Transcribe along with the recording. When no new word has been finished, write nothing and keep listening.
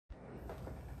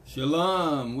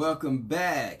Shalom, welcome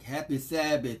back. Happy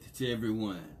Sabbath to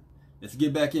everyone. Let's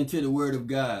get back into the Word of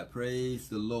God. Praise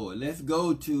the Lord. Let's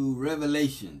go to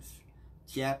Revelations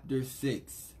chapter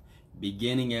 6,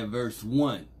 beginning at verse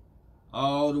 1,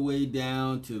 all the way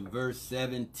down to verse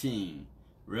 17.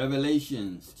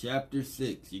 Revelations chapter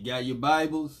 6. You got your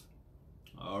Bibles?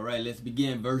 All right, let's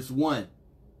begin. Verse 1.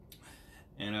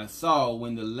 And I saw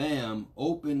when the Lamb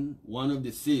opened one of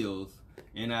the seals,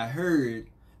 and I heard,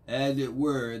 as it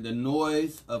were, the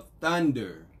noise of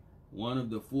thunder, one of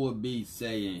the four beasts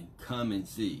saying, "Come and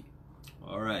see."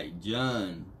 All right,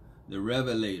 John, the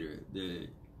Revelator, the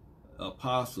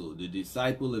apostle, the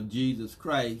disciple of Jesus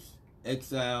Christ,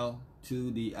 exiled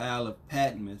to the Isle of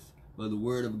Patmos for the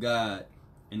word of God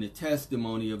and the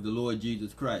testimony of the Lord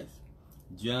Jesus Christ.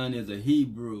 John is a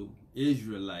Hebrew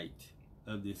Israelite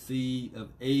of the seed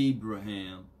of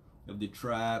Abraham, of the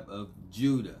tribe of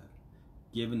Judah,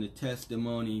 giving the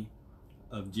testimony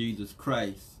of Jesus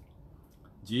Christ.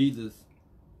 Jesus,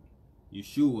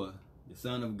 Yeshua, the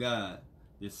Son of God,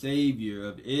 the Savior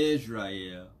of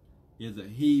Israel, is a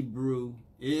Hebrew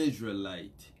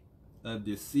Israelite of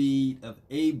the seed of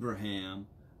Abraham,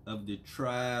 of the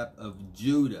tribe of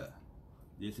Judah.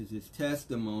 This is his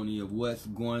testimony of what's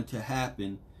going to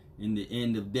happen in the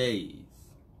end of days.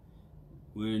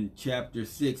 We're in chapter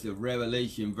 6 of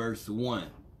Revelation, verse 1.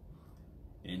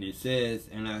 And it says,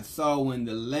 "And I saw when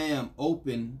the Lamb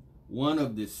opened one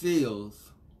of the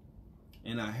seals,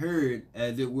 and I heard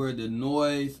as it were the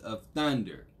noise of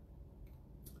thunder."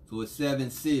 So it's 7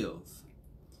 seals.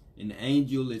 And the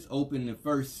angel is opening the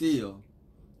first seal.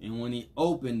 And when he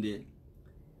opened it,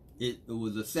 it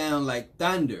was a sound like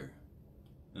thunder.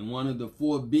 And one of the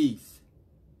 4 beasts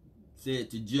said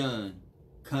to John,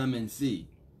 "Come and see."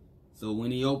 So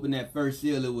when he opened that first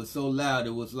seal, it was so loud,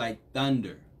 it was like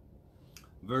thunder.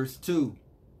 Verse 2,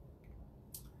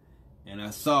 "And I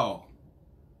saw,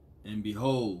 and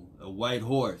behold, a white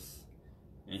horse,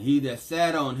 and he that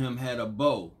sat on him had a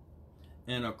bow,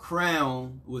 and a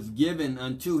crown was given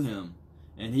unto him,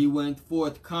 and he went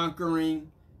forth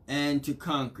conquering and to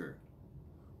conquer."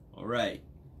 All right,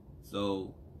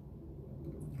 so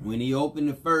when he opened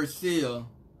the first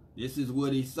seal, this is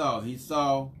what he saw. He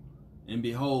saw, and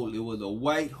behold, it was a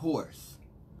white horse,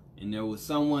 and there was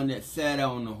someone that sat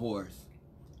on the horse.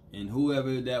 And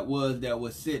whoever that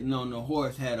was sitting on the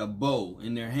horse had a bow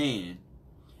in their hand,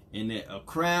 and that a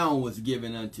crown was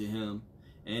given unto him,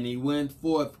 and he went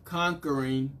forth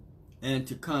conquering and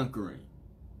to conquering.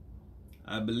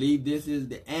 I believe this is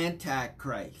the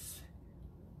Antichrist.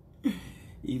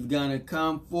 He's gonna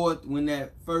come forth when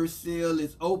that first seal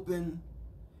is open,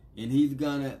 and he's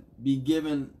gonna be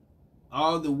given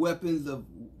all the weapons of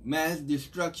mass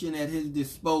destruction at his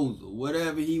disposal.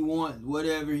 Whatever he wants,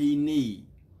 whatever he needs,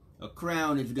 a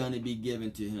crown is going to be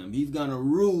given to him. He's going to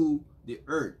rule the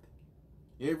earth.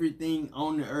 Everything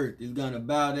on the earth is going to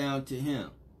bow down to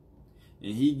him.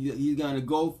 And he's going to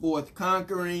go forth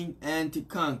conquering and to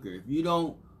conquer. If you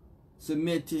don't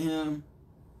submit to him,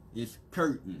 it's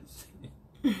curtains.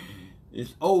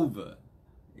 It's over.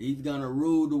 He's going to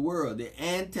rule the world. The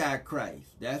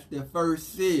Antichrist. That's the first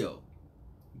seal.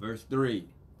 Verse 3.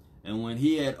 "And when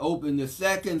he had opened the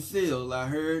second seal, I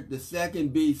heard the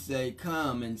second beast say,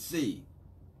 'Come and see.'"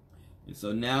 And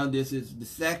so now this is the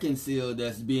second seal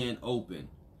that's being opened.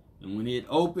 "And when he had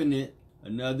opened it,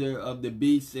 another of the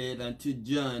beasts said unto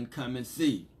John, 'Come and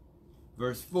see.'"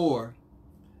 Verse 4.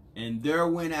 "And there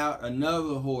went out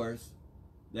another horse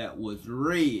that was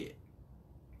red,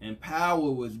 and power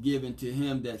was given to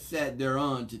him that sat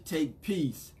thereon to take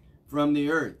peace from the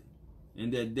earth,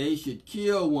 and that they should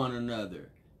kill one another.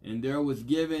 And there was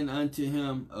given unto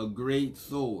him a great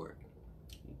sword."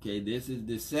 Okay, this is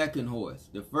the second horse.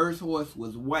 The first horse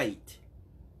was white.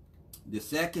 The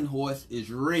second horse is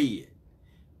red.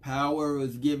 Power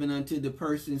was given unto the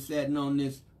person sitting on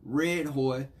this red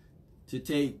horse to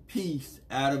take peace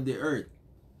out of the earth.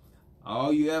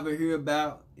 All you ever hear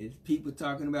about is people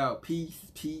talking about peace,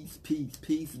 peace, peace,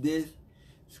 peace. This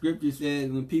scripture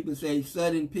says when people say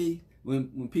sudden peace,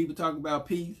 when people talk about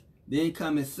peace, then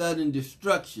comes sudden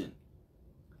destruction.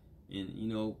 And, you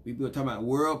know, people are talking about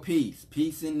world peace,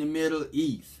 peace in the Middle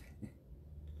East.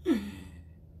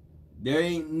 There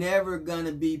ain't never going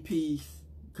to be peace,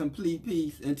 complete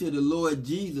peace, until the Lord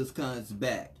Jesus comes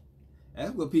back.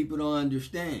 That's what people don't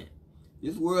understand.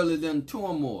 This world is in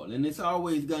turmoil, and it's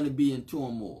always going to be in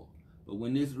turmoil. But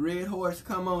when this red horse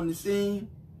come on the scene,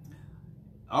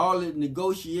 all the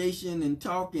negotiation and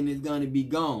talking is going to be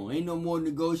gone. Ain't no more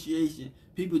negotiation.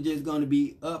 People just going to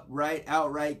be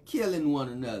outright killing one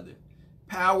another.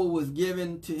 Power was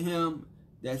given to him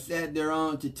that sat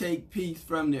thereon to take peace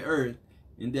from the earth,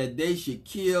 and that they should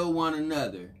kill one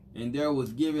another, and there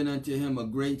was given unto him a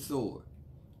great sword.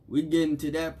 We're getting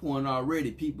to that point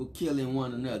already, people killing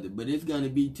one another, but it's going to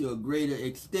be to a greater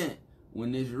extent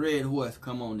when this red horse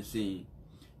come on the scene.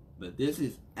 But this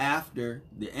is after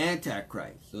the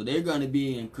Antichrist. So they're going to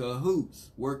be in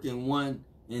cahoots, working one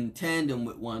in tandem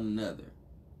with one another.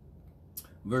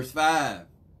 Verse 5.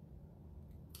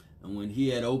 And when he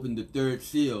had opened the third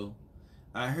seal,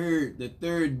 I heard the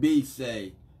third beast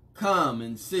say, Come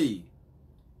and see.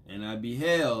 And I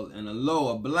beheld, and lo,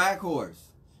 a black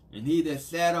horse, and he that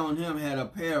sat on him had a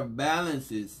pair of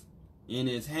balances in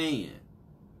his hand.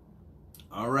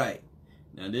 All right.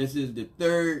 Now this is the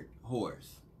third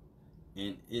horse,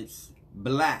 and it's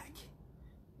black.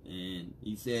 And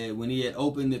he said, when he had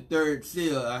opened the third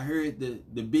seal, I heard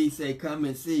the beast say, Come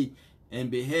and see, and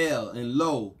beheld, and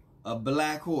lo, a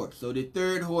black horse. So the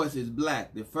third horse is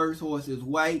black. The first horse is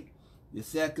white. The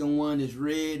second one is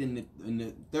red, and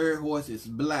the third horse is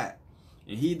black.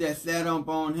 And he that sat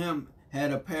upon him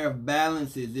had a pair of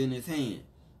balances in his hand.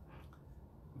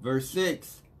 Verse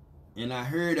 6, and I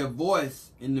heard a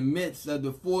voice in the midst of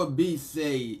the four beasts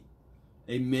say,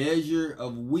 A measure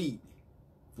of wheat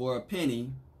for a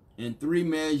penny, and 3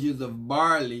 measures of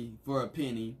barley for a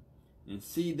penny, and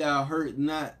see thou hurt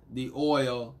not the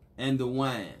oil and the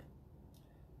wine.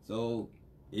 So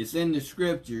it's in the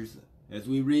scriptures. As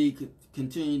we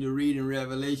continue to read in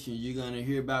Revelation, you're going to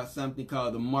hear about something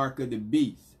called the mark of the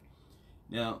beast.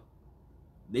 Now,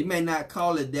 they may not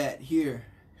call it that here.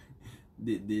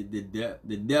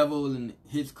 The devil and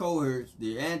his cohorts,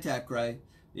 the Antichrist,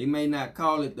 they may not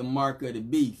call it the mark of the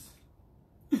beast.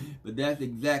 But that's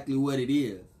exactly what it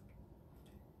is.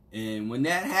 And when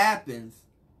that happens,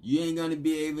 you ain't going to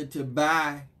be able to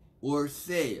buy or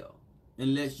sell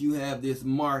unless you have this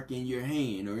mark in your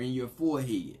hand or in your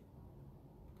forehead.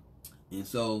 And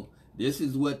so this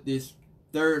is what this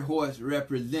third horse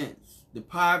represents. The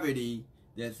poverty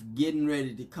that's getting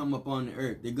ready to come upon the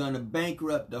earth. They're going to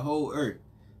bankrupt the whole earth.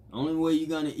 The only way you're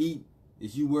going to eat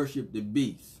is you worship the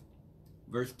beast.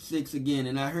 Verse 6 again,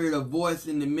 and I heard a voice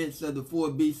in the midst of the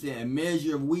four beasts saying, A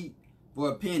measure of wheat for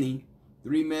a penny,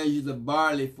 3 measures of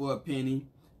barley for a penny.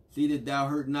 See that thou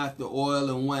hurt not the oil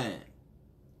and wine.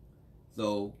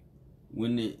 So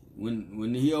when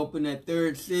he opened that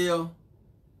third seal,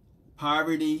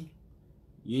 poverty,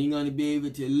 you ain't going to be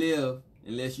able to live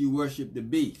unless you worship the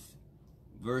beast.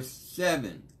 Verse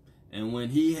 7, and when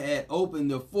he had opened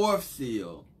the fourth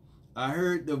seal, I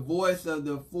heard the voice of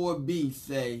the four beasts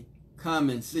say,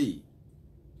 Come and see.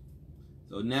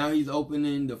 So now he's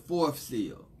opening the fourth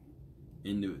seal.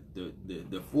 And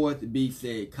the fourth beast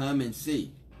said, Come and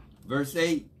see. Verse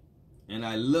 8, and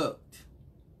I looked,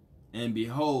 and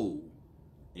behold,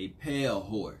 a pale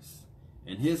horse,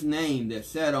 and his name that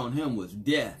sat on him was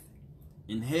Death,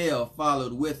 and hell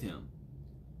followed with him,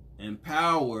 and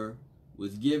power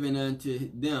was given unto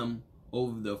them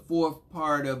over the fourth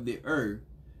part of the earth,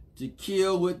 to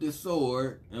kill with the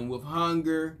sword, and with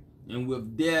hunger, and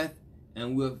with death,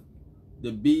 and with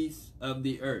the beasts of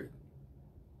the earth.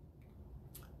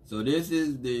 So this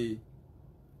is the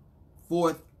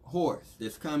fourth horse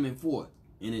that's coming forth,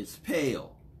 and it's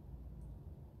pale.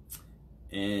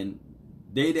 And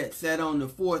they that sat on the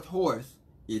fourth horse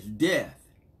is death,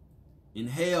 and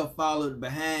hell followed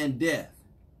behind death.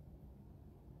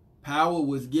 Power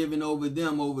was given over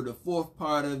them over the fourth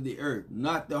part of the earth,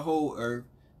 not the whole earth,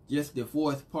 just the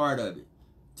fourth part of it,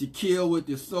 to kill with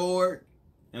the sword,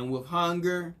 and with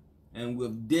hunger, and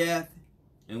with death,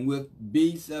 and with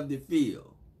beasts of the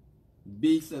field,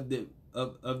 beasts of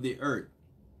the earth.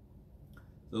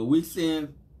 So we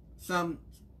seeing some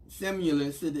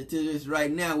similar to this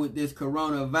right now with this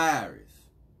coronavirus.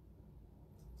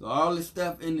 So all the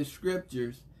stuff in the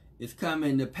scriptures is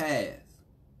coming to pass.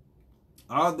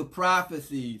 All the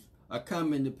prophecies are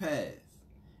coming to pass.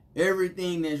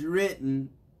 Everything that's written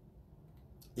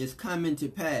is coming to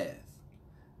pass.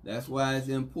 That's why it's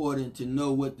important to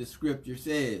know what the scripture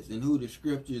says and who the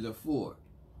scriptures are for.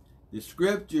 The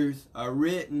scriptures are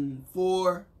written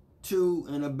for, to,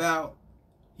 and about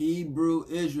Hebrew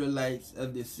Israelites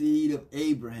of the seed of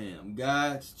Abraham,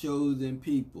 God's chosen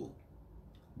people.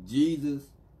 Jesus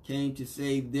came to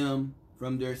save them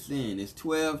from their sin. It's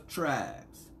 12 tribes.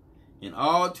 And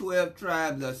all 12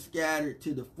 tribes are scattered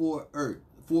to the four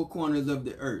corners of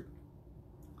the earth.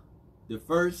 The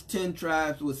first 10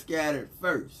 tribes were scattered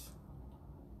first.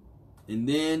 And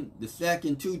then the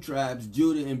second 2 tribes,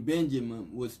 Judah and Benjamin,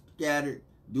 was scattered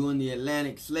during the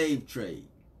Atlantic slave trade.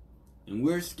 And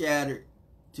we're scattered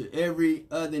to every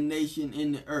other nation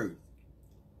in the earth.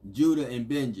 Judah and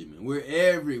Benjamin. We're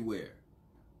everywhere.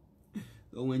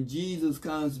 So when Jesus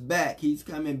comes back, he's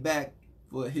coming back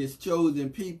for his chosen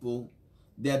people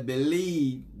that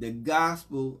believe the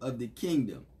gospel of the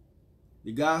kingdom.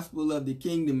 The gospel of the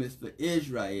kingdom is for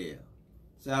Israel.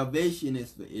 Salvation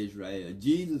is for Israel.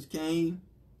 Jesus came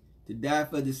to die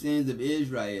for the sins of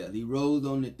Israel. He rose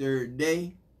on the third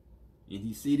day, and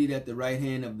he's seated at the right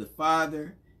hand of the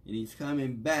Father, and he's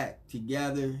coming back to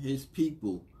gather his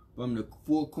people from the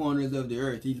four corners of the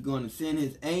earth. He's going to send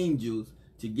his angels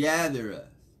to gather us.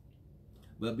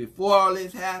 But before all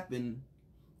this happened,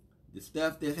 the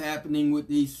stuff that's happening with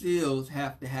these seals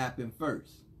have to happen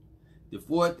first. The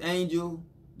fourth angel,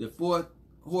 the fourth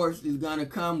horse is going to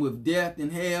come with death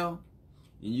and hell,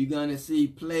 and you're going to see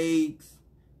plagues.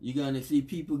 You're going to see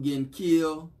people getting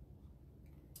killed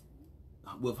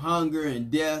with hunger and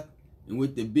death and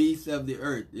with the beasts of the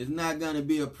earth. It's not going to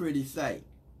be a pretty sight.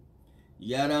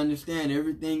 You got to understand,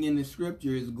 everything in the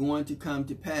scripture is going to come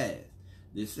to pass.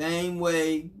 The same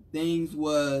way things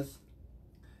was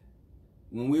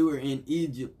when we were in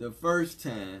Egypt the first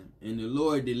time and the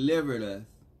Lord delivered us,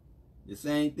 the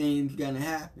same thing's going to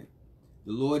happen.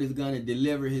 The Lord is going to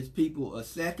deliver his people a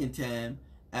second time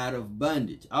out of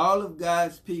bondage. All of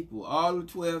God's people, all the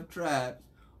 12 tribes,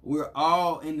 we're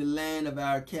all in the land of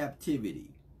our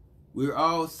captivity. We're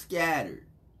all scattered.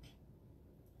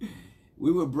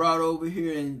 We were brought over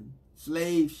here in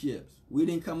slave ships. We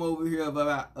didn't come over here of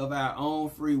our own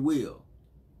free will.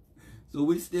 So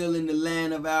we're still in the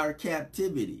land of our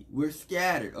captivity. We're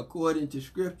scattered according to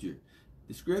Scripture.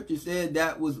 The Scripture said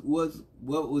that was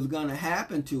what was going to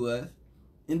happen to us,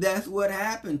 and that's what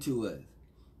happened to us.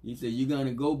 He said, you're going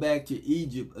to go back to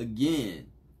Egypt again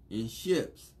in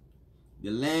ships.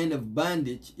 The land of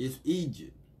bondage is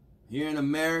Egypt. Here in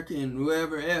America and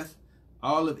wherever else,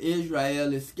 all of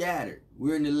Israel is scattered.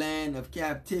 We're in the land of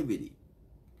captivity.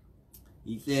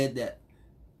 He said that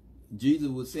Jesus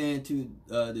was saying to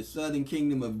the southern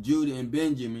kingdom of Judah and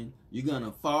Benjamin, you're going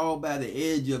to fall by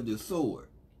the edge of the sword.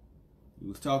 He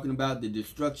was talking about the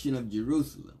destruction of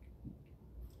Jerusalem.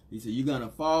 He said, you're going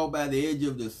to fall by the edge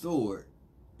of the sword,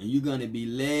 and you're going to be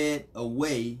led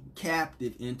away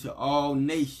captive into all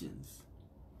nations.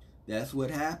 That's what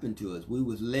happened to us. We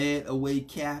was led away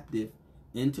captive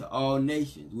into all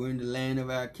nations. We're in the land of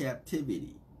our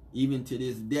captivity, even to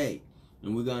this day.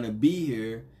 And we're going to be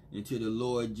here until the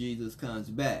Lord Jesus comes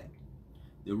back.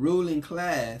 The ruling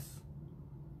class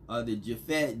are the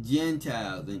Japhet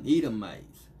Gentiles and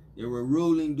Edomites. They were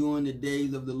ruling during the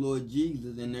days of the Lord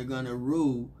Jesus, and they're going to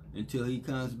rule until he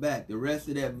comes back. The rest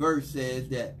of that verse says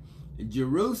that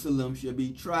Jerusalem shall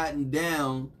be trodden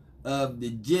down of the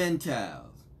Gentiles.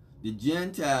 The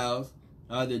Gentiles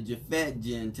are the Japhet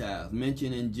Gentiles,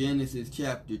 mentioned in Genesis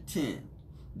chapter 10.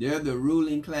 They're the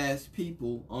ruling class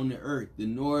people on the earth, the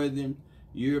northern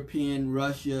European,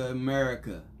 Russia,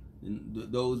 America,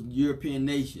 those European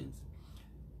nations.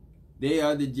 They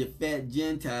are the Japhet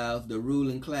Gentiles, the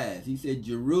ruling class. He said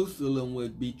Jerusalem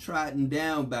would be trodden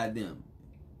down by them.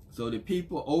 So the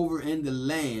people over in the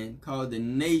land called the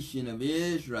nation of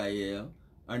Israel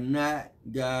are not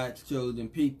God's chosen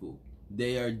people.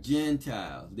 They are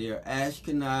Gentiles. They are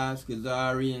Ashkenaz,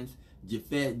 Khazarians,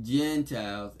 Japhet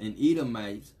Gentiles, and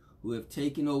Edomites who have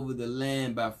taken over the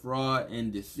land by fraud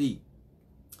and deceit.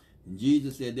 And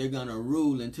Jesus said they're going to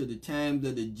rule until the times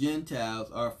of the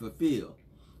Gentiles are fulfilled.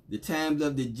 The times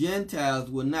of the Gentiles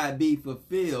will not be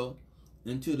fulfilled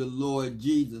until the Lord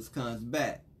Jesus comes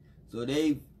back. So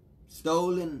they've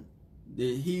stolen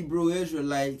the Hebrew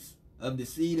Israelites of the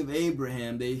seed of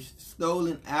Abraham. They've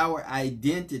stolen our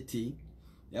identity.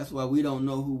 That's why we don't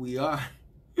know who we are.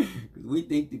 Because we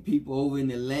think the people over in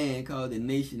the land called the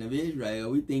nation of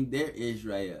Israel, we think they're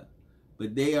Israel.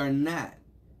 But they are not.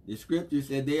 The scripture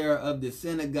said they are of the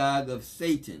synagogue of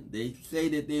Satan. They say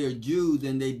that they are Jews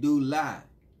and they do lie.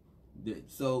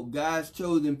 So God's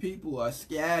chosen people are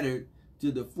scattered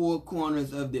to the four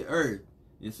corners of the earth.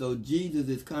 And so Jesus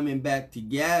is coming back to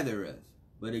gather us.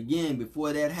 But again,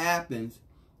 before that happens,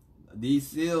 these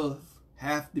seals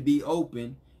have to be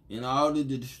opened, and all of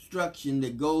the destruction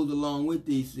that goes along with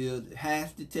these seals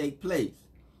has to take place.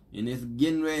 And it's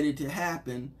getting ready to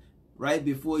happen right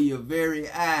before your very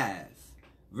eyes.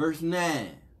 Verse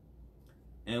 9.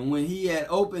 And when he had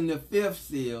opened the fifth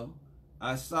seal,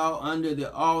 I saw under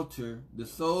the altar the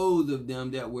souls of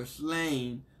them that were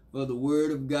slain for the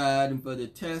word of God and for the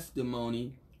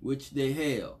testimony which they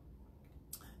held.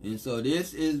 And so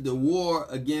this is the war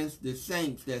against the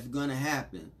saints that's going to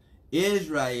happen.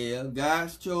 Israel,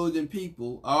 God's chosen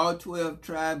people, all 12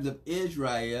 tribes of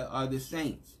Israel are the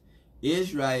saints.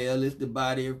 Israel is the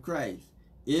body of Christ.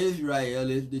 Israel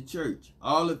is the church.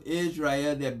 All of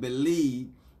Israel that believe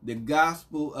the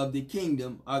gospel of the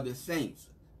kingdom are the saints.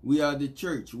 We are the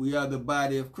church. We are the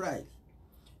body of Christ.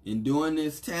 And during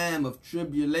this time of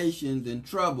tribulations and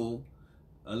trouble,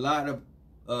 a lot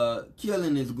of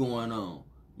killing is going on.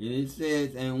 And it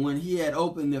says, and when he had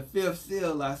opened the fifth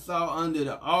seal, I saw under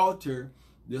the altar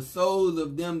the souls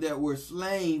of them that were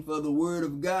slain for the word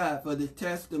of God, for the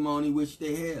testimony which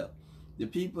they held. The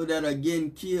people that are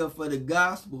getting killed for the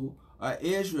gospel are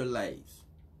Israelites.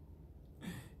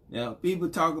 Now, people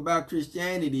talk about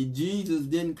Christianity. Jesus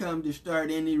didn't come to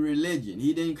start any religion.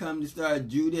 He didn't come to start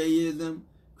Judaism,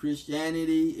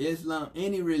 Christianity, Islam,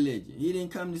 any religion. He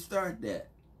didn't come to start that.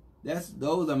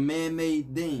 Those are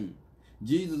man-made things.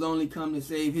 Jesus only come to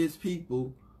save his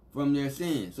people from their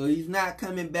sins. So he's not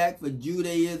coming back for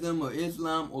Judaism or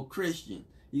Islam or Christian.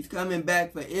 He's coming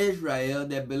back for Israel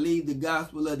that believe the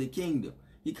gospel of the kingdom.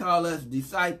 He called us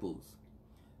disciples.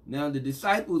 Now, the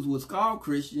disciples was called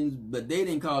Christians, but they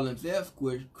didn't call themselves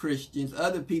Christians.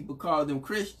 Other people called them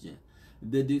Christians.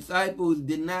 The disciples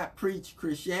did not preach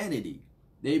Christianity.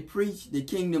 They preached the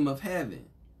kingdom of heaven.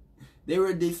 They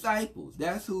were disciples.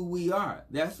 That's who we are.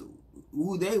 That's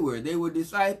who they were. They were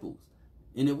disciples.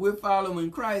 And if we're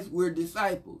following Christ, we're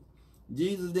disciples.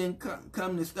 Jesus didn't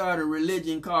come to start a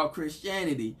religion called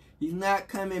Christianity. He's not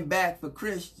coming back for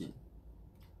Christian.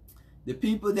 The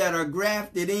people that are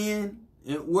grafted in,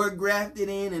 and were grafted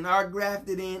in and are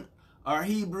grafted in, are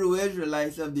Hebrew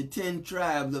Israelites of the 10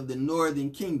 tribes of the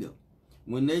northern kingdom.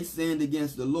 When they sinned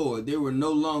against the Lord, they were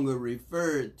no longer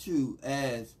referred to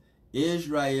as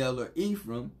Israel or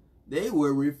Ephraim. They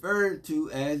were referred to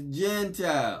as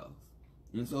Gentiles.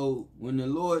 And so when the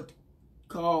Lord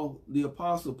called the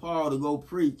Apostle Paul to go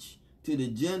preach to the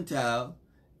Gentiles,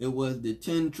 it was the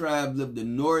 10 tribes of the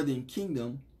northern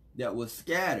kingdom that was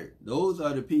scattered. Those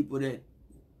are the people that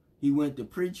he went to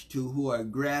preach to, who are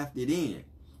grafted in.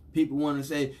 People want to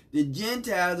say the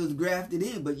Gentiles is grafted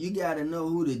in, but you got to know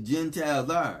who the Gentiles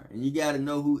are, and you got to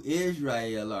know who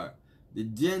Israel are. The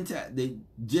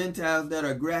Gentiles that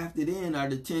are grafted in are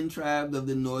the 10 tribes of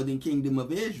the northern kingdom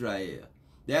of Israel.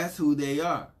 That's who they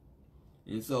are.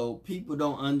 And so people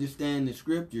don't understand the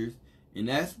scriptures, and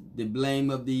that's the blame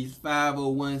of these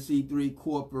 501c3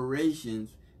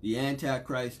 corporations, the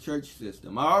Antichrist church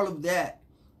system. All of that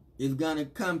is going to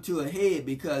come to a head,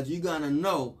 because you're going to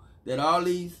know that all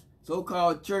these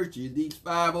so-called churches, these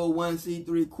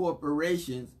 501c3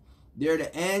 corporations, they're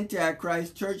the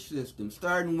Antichrist church system,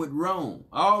 starting with Rome,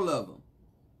 all of them.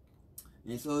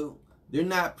 And so they're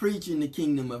not preaching the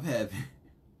kingdom of heaven.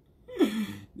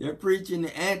 They're preaching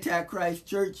the Antichrist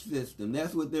church system.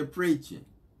 That's what they're preaching.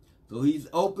 So he's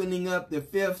opening up the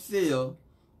fifth seal,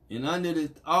 and under the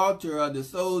altar are the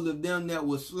souls of them that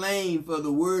were slain for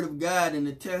the word of God and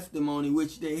the testimony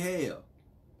which they held.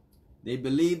 They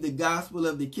believed the gospel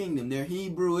of the kingdom. They're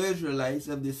Hebrew Israelites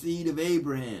of the seed of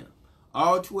Abraham,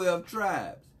 all 12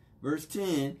 tribes. Verse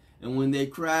 10, and when they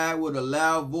cried with a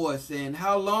loud voice, saying,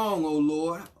 How long, O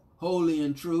Lord, holy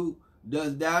and true,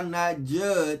 dost thou not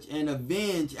judge and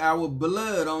avenge our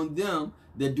blood on them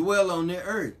that dwell on the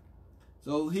earth?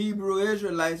 So Hebrew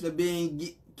Israelites are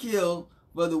being killed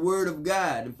for the word of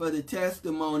God and for the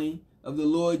testimony of the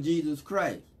Lord Jesus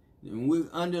Christ. And we're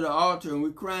under the altar and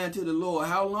we're crying to the Lord,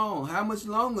 how long? How much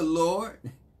longer, Lord?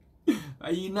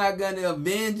 Are you not going to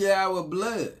avenge our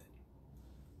blood?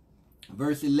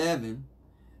 Verse 11,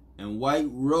 and white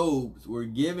robes were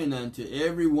given unto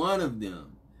every one of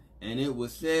them, and it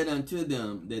was said unto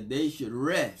them that they should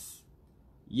rest,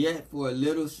 yet for a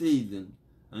little season,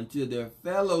 until their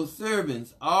fellow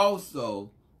servants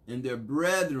also and their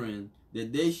brethren,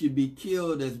 that they should be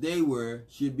killed as they were,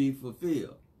 should be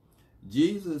fulfilled.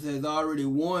 Jesus has already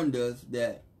warned us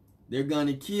that they're going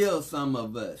to kill some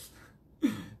of us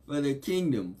for the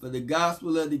kingdom, for the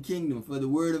gospel of the kingdom, for the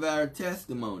word of our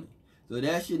testimony. So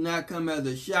that should not come as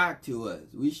a shock to us.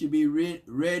 We should be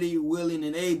ready, willing,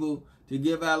 and able to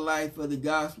give our life for the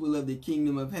gospel of the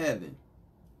kingdom of heaven.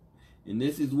 And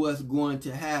this is what's going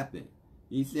to happen.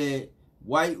 He said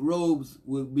white robes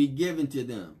will be given to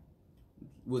them,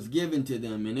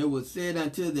 and it was said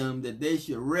unto them that they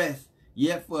should rest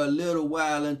yet for a little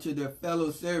while unto their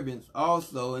fellow servants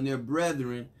also and their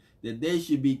brethren, that they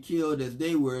should be killed as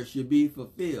they were, should be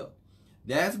fulfilled.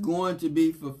 That's going to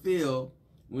be fulfilled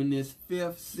when this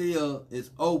fifth seal is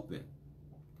open.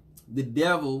 The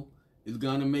devil is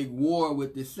going to make war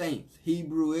with the saints,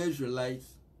 Hebrew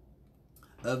Israelites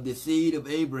of the seed of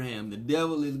Abraham. The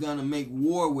devil is going to make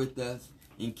war with us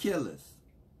and kill us,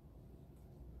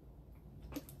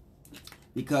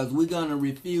 because we're going to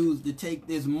refuse to take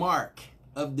this mark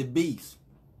of the beast.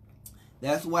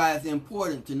 That's why it's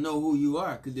important to know who you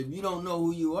are, because if you don't know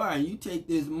who you are and you take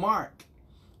this mark,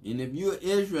 and if you're an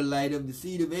Israelite of the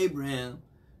seed of Abraham,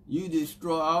 you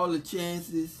destroy all the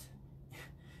chances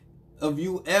of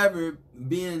you ever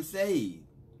being saved.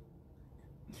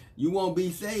 You won't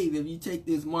be saved if you take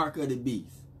this mark of the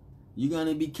beast. You're going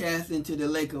to be cast into the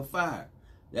lake of fire.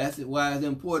 That's why it's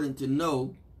important to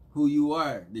know who you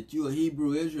are, that you're a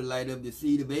Hebrew Israelite of the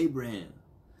seed of Abraham.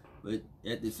 But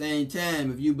at the same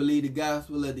time, if you believe the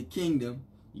gospel of the kingdom,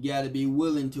 you got to be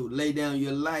willing to lay down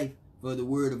your life for the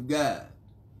word of God.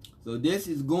 So this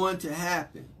is going to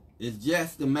happen. It's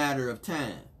just a matter of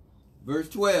time. Verse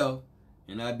 12,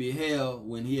 and I beheld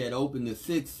when he had opened the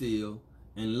sixth seal,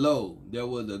 and lo, there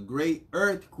was a great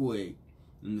earthquake,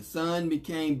 and the sun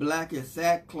became black as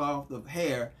sackcloth of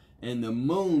hair, and the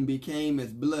moon became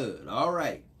as blood. All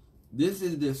right, this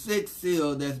is the sixth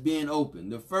seal that's being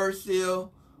opened. The first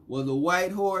seal was a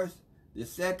white horse. The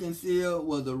second seal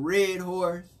was a red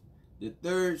horse. The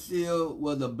third seal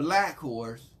was a black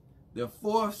horse. The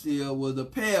fourth seal was a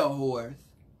pale horse.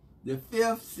 The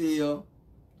fifth seal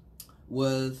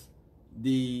was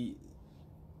let's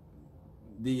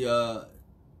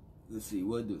see,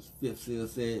 what the fifth seal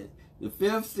said. The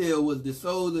fifth seal was the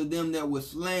souls of them that were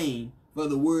slain for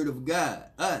the word of God.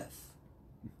 Us,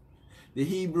 the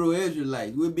Hebrew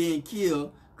Israelites. We're being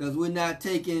killed because we're not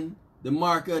taking the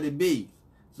mark of the beast.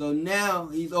 So now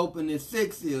he's opened the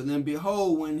sixth seal. And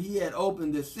behold, when he had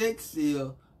opened the sixth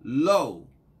seal, lo,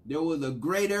 there was a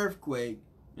great earthquake,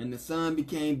 and the sun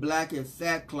became black as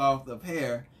sackcloth of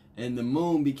hair, and the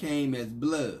moon became as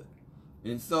blood.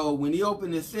 And so when he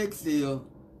opened the sixth seal,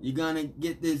 you're going to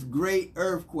get this great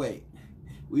earthquake.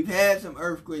 We've had some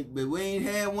earthquakes, but we ain't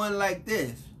had one like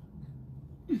this.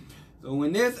 So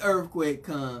when this earthquake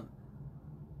comes,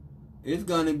 it's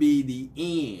going to be the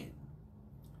end.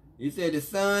 He said the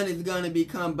sun is going to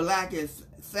become black as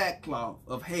sackcloth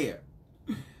of hair.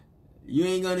 You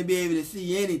ain't going to be able to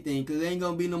see anything because there ain't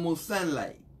going to be no more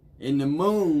sunlight. And the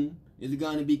moon is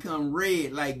going to become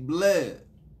red like blood.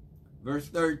 Verse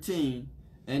 13,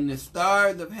 and the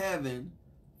stars of heaven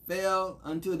fell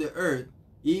unto the earth,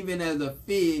 even as a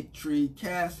fig tree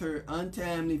casts her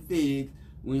untimely figs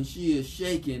when she is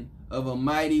shaken of a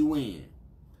mighty wind.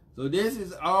 So this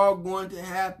is all going to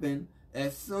happen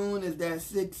as soon as that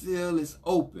sixth seal is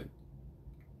open.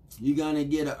 You're going to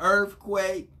get an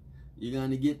earthquake. You're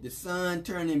going to get the sun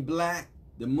turning black,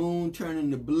 the moon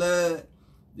turning to blood.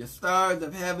 The stars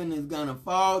of heaven is going to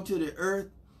fall to the earth,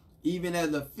 even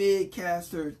as a fig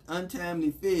casts her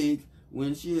untimely figs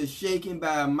when she is shaken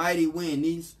by a mighty wind.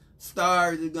 These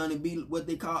stars are going to be what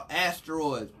they call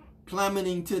asteroids,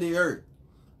 plummeting to the earth.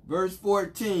 Verse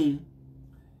 14,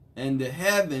 and the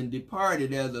heaven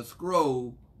departed as a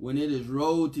scroll when it is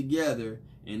rolled together,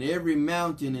 and every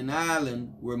mountain and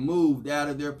island were moved out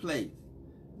of their place.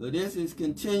 So this is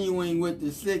continuing with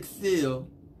the sixth seal.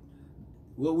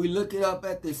 When we look it up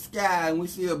at the sky and we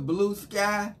see a blue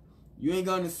sky, you ain't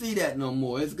going to see that no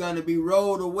more. It's going to be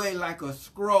rolled away like a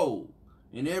scroll.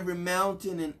 And every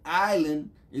mountain and island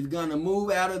is going to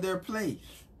move out of their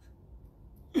place.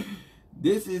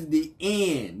 This is the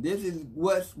end. This is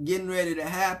what's getting ready to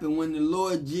happen when the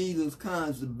Lord Jesus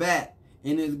comes back.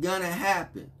 And it's going to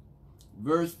happen.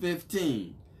 Verse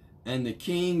 15, and the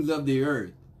kings of the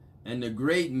earth, and the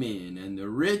great men, and the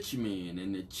rich men,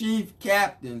 and the chief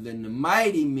captains, and the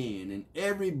mighty men, and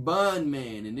every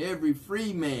bondman, and every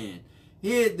free man,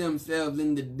 hid themselves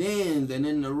in the dens and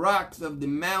in the rocks of the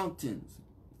mountains.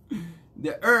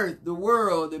 The earth, the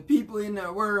world, the people in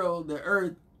the world, the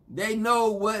earth, they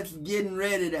know what's getting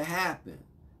ready to happen.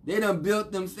 They done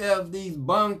built themselves these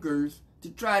bunkers to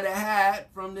try to hide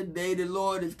from the day the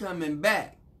Lord is coming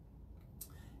back.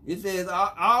 It says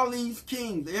all these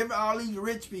kings, all these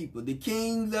rich people, the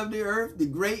kings of the earth, the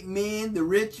great men, the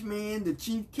rich men, the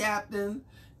chief captains,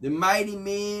 the mighty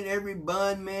men, every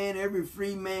bondman, every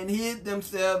free man, hid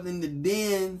themselves in the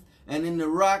dens and in the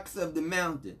rocks of the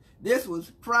mountain. This was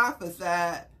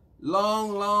prophesied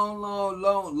long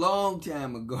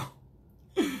time ago.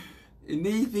 And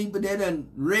these people, they done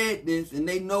read this and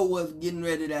they know what's getting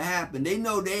ready to happen. They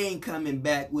know they ain't coming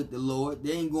back with the Lord.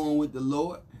 They ain't going with the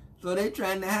Lord. So they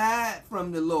trying to hide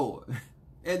from the Lord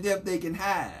as if they can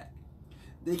hide.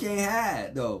 They can't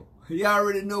hide though. You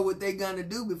already know what they're going to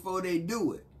do before they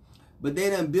do it. But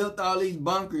they done built all these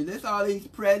bunkers. There's all these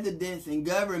presidents and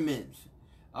governments.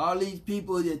 All these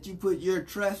people that you put your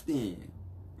trust in.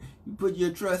 You put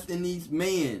your trust in these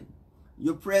men.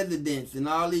 Your presidents and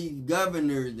all these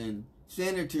governors and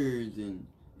senators and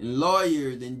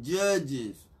lawyers and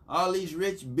judges. All these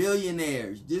rich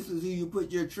billionaires. This is who you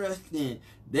put your trust in.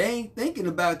 They ain't thinking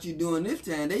about you during this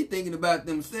time. They thinking about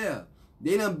themselves.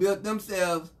 They done built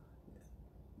themselves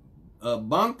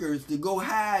bunkers to go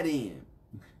hide in.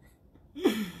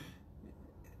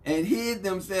 and hid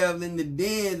themselves in the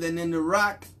dens and in the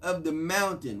rocks of the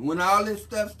mountain. When all this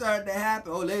stuff started to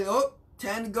happen,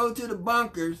 time to go to the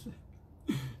bunkers,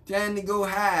 time to go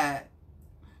hide.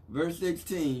 Verse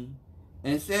 16,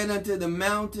 and said unto the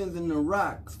mountains and the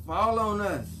rocks, fall on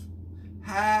us,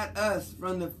 hide us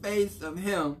from the face of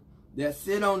him that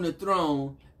sit on the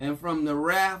throne and from the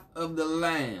wrath of the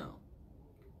Lamb.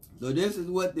 So this is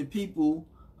what the people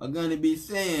are going to be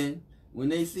saying when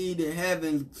they see the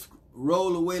heavens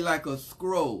roll away like a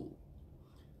scroll.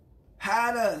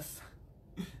 Hide us,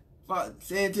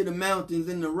 saying to the mountains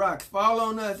and the rocks, fall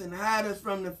on us and hide us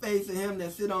from the face of him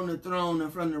that sit on the throne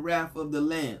and from the wrath of the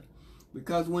Lamb.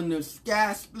 Because when the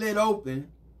sky split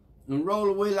open and roll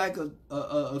away like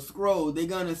a scroll, they're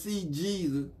going to see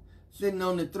Jesus sitting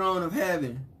on the throne of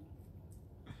heaven.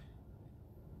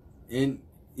 And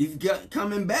he's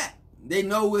coming back. They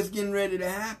know what's getting ready to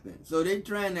happen. So they're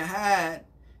trying to hide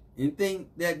and think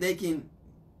that they can,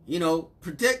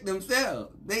 protect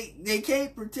themselves. They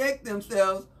can't protect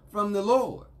themselves from the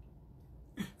Lord,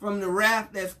 from the wrath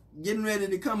that's getting ready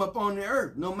to come upon the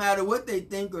earth, no matter what they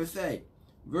think or say.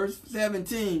 Verse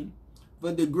 17,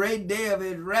 for the great day of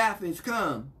his wrath is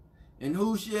come, and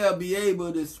who shall be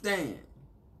able to stand?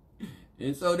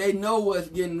 And so they know what's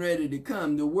getting ready to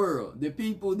come, the world. The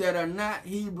people that are not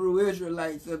Hebrew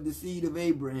Israelites of the seed of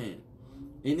Abraham.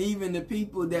 And even the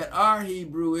people that are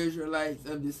Hebrew Israelites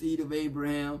of the seed of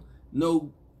Abraham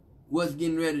know what's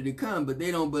getting ready to come, but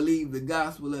they don't believe the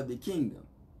gospel of the kingdom.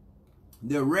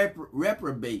 They're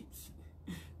reprobates.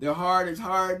 Their heart is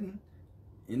hardened,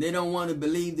 and they don't want to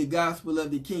believe the gospel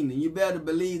of the kingdom. You better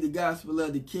believe the gospel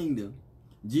of the kingdom.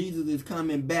 Jesus is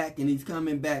coming back, and he's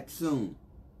coming back soon.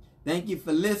 Thank you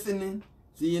for listening.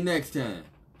 See you next time.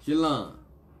 Shalom.